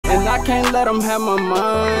I can't let them have my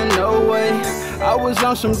mind, no way. I was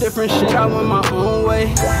on some different shit, I went my own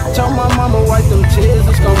way. Told my mama wipe them tears,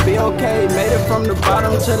 it's gonna be okay. Made it from the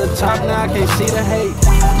bottom to the top, now I can't see the hate.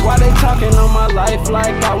 Why they talking on my life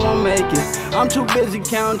like I won't make it? I'm too busy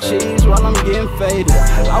counting cheese while I'm getting faded.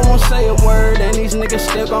 I won't say a word and these niggas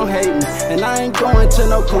still gon' hate me. And I ain't going to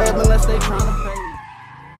no club unless they tryna pay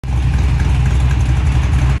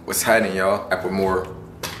me. What's happening, y'all? Applemore.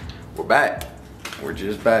 We're back. We're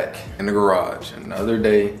just back in the garage. Another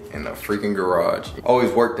day in the freaking garage.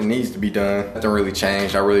 Always work that needs to be done. Nothing really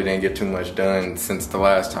changed. I really didn't get too much done since the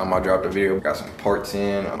last time I dropped a video. Got some parts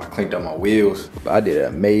in. I cleaned up my wheels. But I did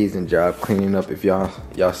an amazing job cleaning up. If y'all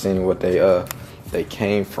seen what they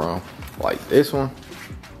came from. Like this one.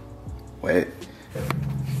 Wet.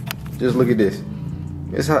 Just look at this.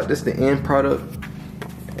 This is the end product.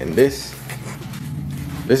 And this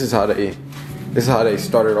is how they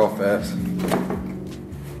started off as.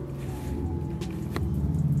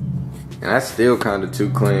 And that's still kind of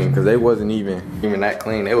too clean because they wasn't even that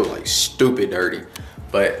clean. It was like stupid dirty.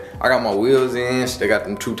 But I got my wheels in. Still got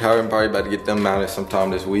them 2 tires. I'm probably about to get them mounted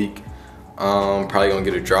sometime this week. Probably gonna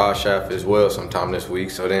get a drive shaft as well sometime this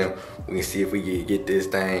week. So then we can see if we can get this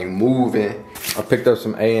thing moving. I picked up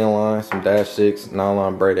some AN line, some Dash 6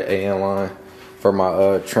 nylon braided AN line for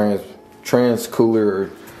my trans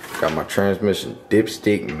cooler. Got my transmission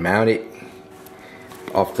dipstick mounted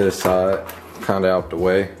off to the side, kind of out the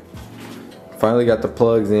way. Finally got the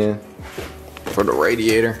plugs in for the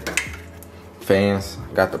radiator. Fans,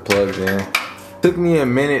 got the plugs in. Took me a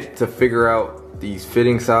minute to figure out these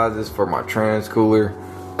fitting sizes for my trans cooler.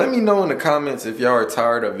 Let me know in the comments if y'all are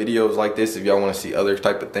tired of videos like this, if y'all want to see other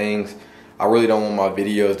type of things. I really don't want my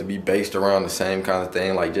videos to be based around the same kind of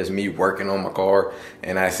thing, like just me working on my car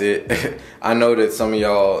and that's it. I know that some of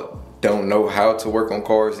y'all don't know how to work on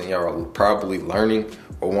cars and y'all are probably learning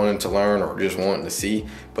or wanting to learn or just wanting to see.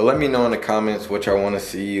 But let me know in the comments what y'all want to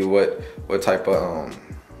see, what type of,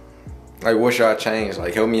 like what should I change?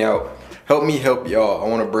 Like help me out. Help me help y'all. I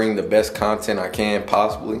want to bring the best content I can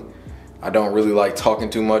possibly. I don't really like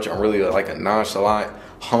talking too much. I'm really like a nonchalant,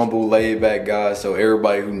 humble, laid back guy. So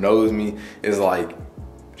everybody who knows me is like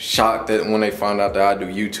shocked that when they find out that I do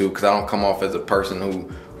YouTube, because I don't come off as a person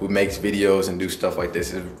who makes videos and do stuff like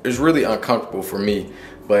this. It's really uncomfortable for me,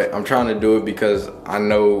 but I'm trying to do it because I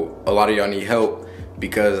know a lot of y'all need help,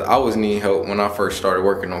 because I was needing help when I first started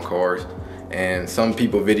working on cars, and some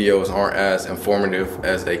people videos aren't as informative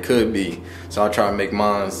as they could be. So I try to make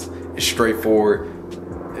mine as straightforward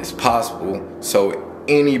as possible so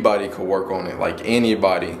anybody could work on it, like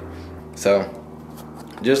anybody. So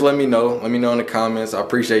just let me know in the comments. I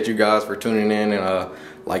appreciate you guys for tuning in and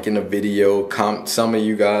liking the video. Some of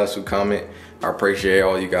you guys who comment, I appreciate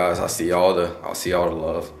all you guys. I see all the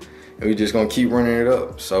love, and we just gonna keep running it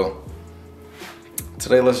up. So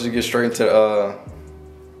today, let's just get straight into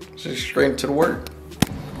the work.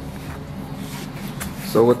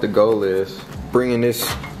 So what the goal is, bringing this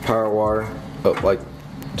power wire up like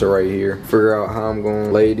to right here. Figure out how I'm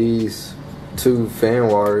gonna lay these 2 fan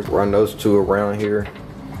wires, run those 2 around here.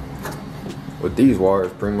 With these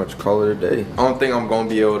wires, pretty much call it a day. I don't think I'm gonna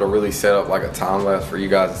be able to really set up like a time lapse for you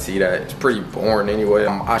guys to see that. It's pretty boring anyway.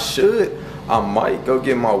 I might go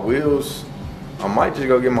get my wheels. I might just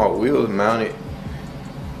go get my wheels mounted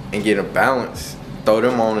and get a balance. Throw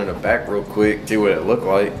them on in the back real quick, see what it look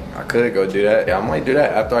like. I could go do that. Yeah, I might do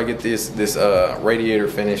that after I get this radiator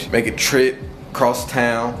finished. Make a trip across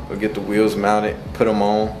town, go get the wheels mounted, put them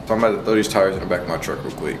on. So I'm about to throw these tires in the back of my truck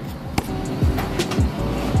real quick.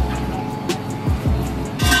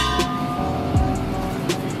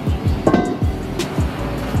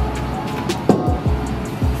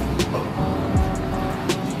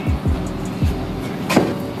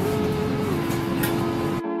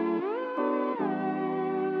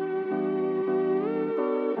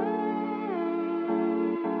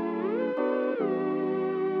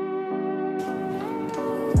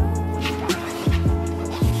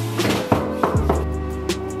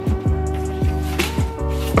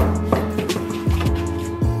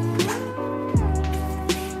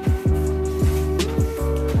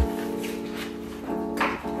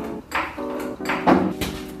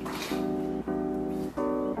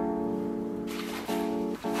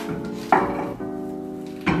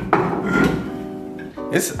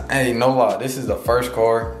 Hey, no lie, this is the first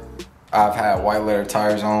car I've had white letter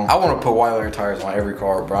tires on. I want to put white letter tires on every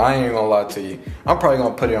car, bro. I ain't even gonna lie to you. I'm probably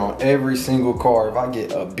gonna put it on every single car. If I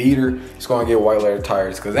get a beater, it's gonna get white letter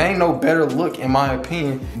tires, because there ain't no better look, in my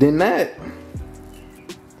opinion, than that.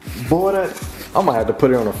 Boy, I might have to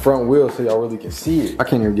put it on the front wheel so y'all really can see it. I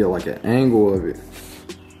can't even get like an angle of it.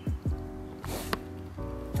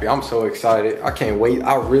 I'm so excited. I can't wait.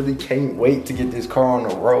 I really can't wait to get this car on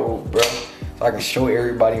the road, bro. So I can show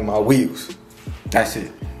everybody my wheels. That's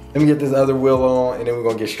it. Let me get this other wheel on, and then we're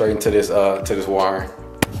gonna get straight into this wiring.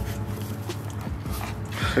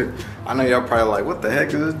 I know y'all probably like, what the heck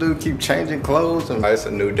does this dude keep changing clothes? And it's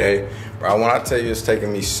a new day. Bro, when I tell you it's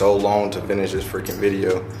taking me so long to finish this freaking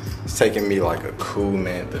video, it's taking me like a cool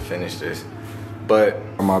minute to finish this. But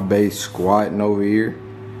my base squatting over here.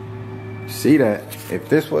 See that? If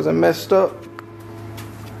this wasn't messed up,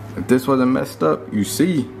 you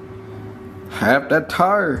see half that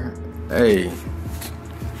tire. Hey,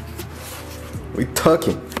 we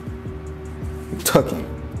tucking.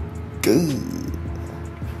 Good.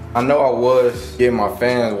 I know I was getting my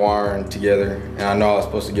fans wiring together, and I know I was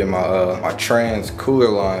supposed to get my my trans cooler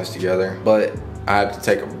lines together, but I had to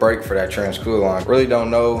take a break for that trans cooler line. Really don't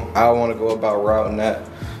know how I want to go about routing that,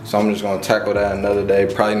 so I'm just gonna tackle that another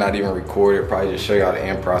day. Probably not even record it, probably just show y'all the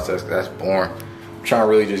end process, because that's boring. I'm trying to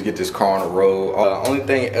really just get this car on the road. The only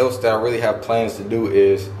thing else that I really have plans to do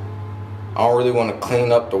is I don't really want to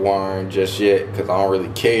clean up the wiring just yet, because I don't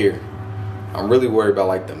really care. I'm really worried about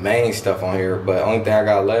like the main stuff on here, but the only thing I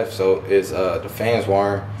got left is the fans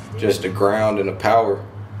wiring, just the ground and the power.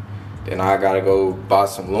 Then I gotta go buy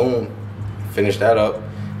some loom, finish that up,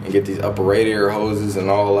 and get these upper radiator hoses and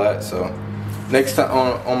all that. So next time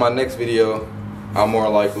on my next video, I'll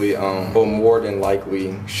more than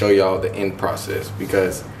likely show y'all the end process,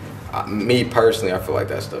 because me personally, I feel like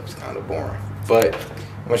that stuff is kind of boring. But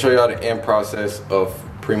I'm gonna show y'all the end process of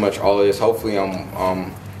pretty much all of this. Hopefully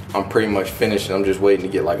I'm pretty much finished, and I'm just waiting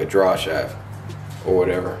to get like a draw shaft or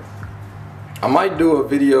whatever. I might do a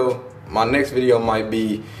video, my next video might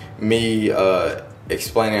be me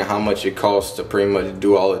explaining how much it costs to pretty much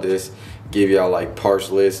do all of this, give y'all like parts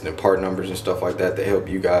lists and part numbers and stuff like that to help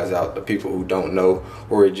you guys out, the people who don't know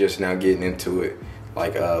or are just now getting into it,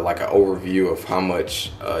 like an overview of how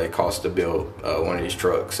much it costs to build one of these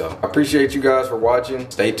trucks. So I appreciate you guys for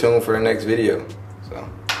watching. Stay tuned for the next video. So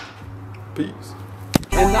peace.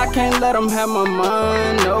 And I can't let them have my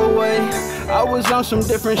mind, no way. I was on some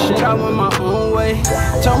different shit, I went my own way.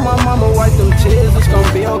 Told my mama wipe them tears, it's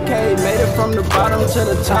gonna be okay. Made it from the bottom to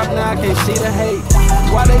the top, now I can't see the hate.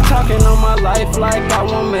 Why they talking on my life like I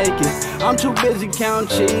won't make it? I'm too busy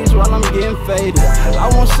counting cheese while I'm getting faded. I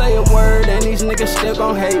won't say a word and these niggas still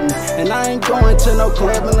gon' hate me. And I ain't going to no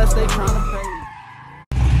club unless they tryna pay.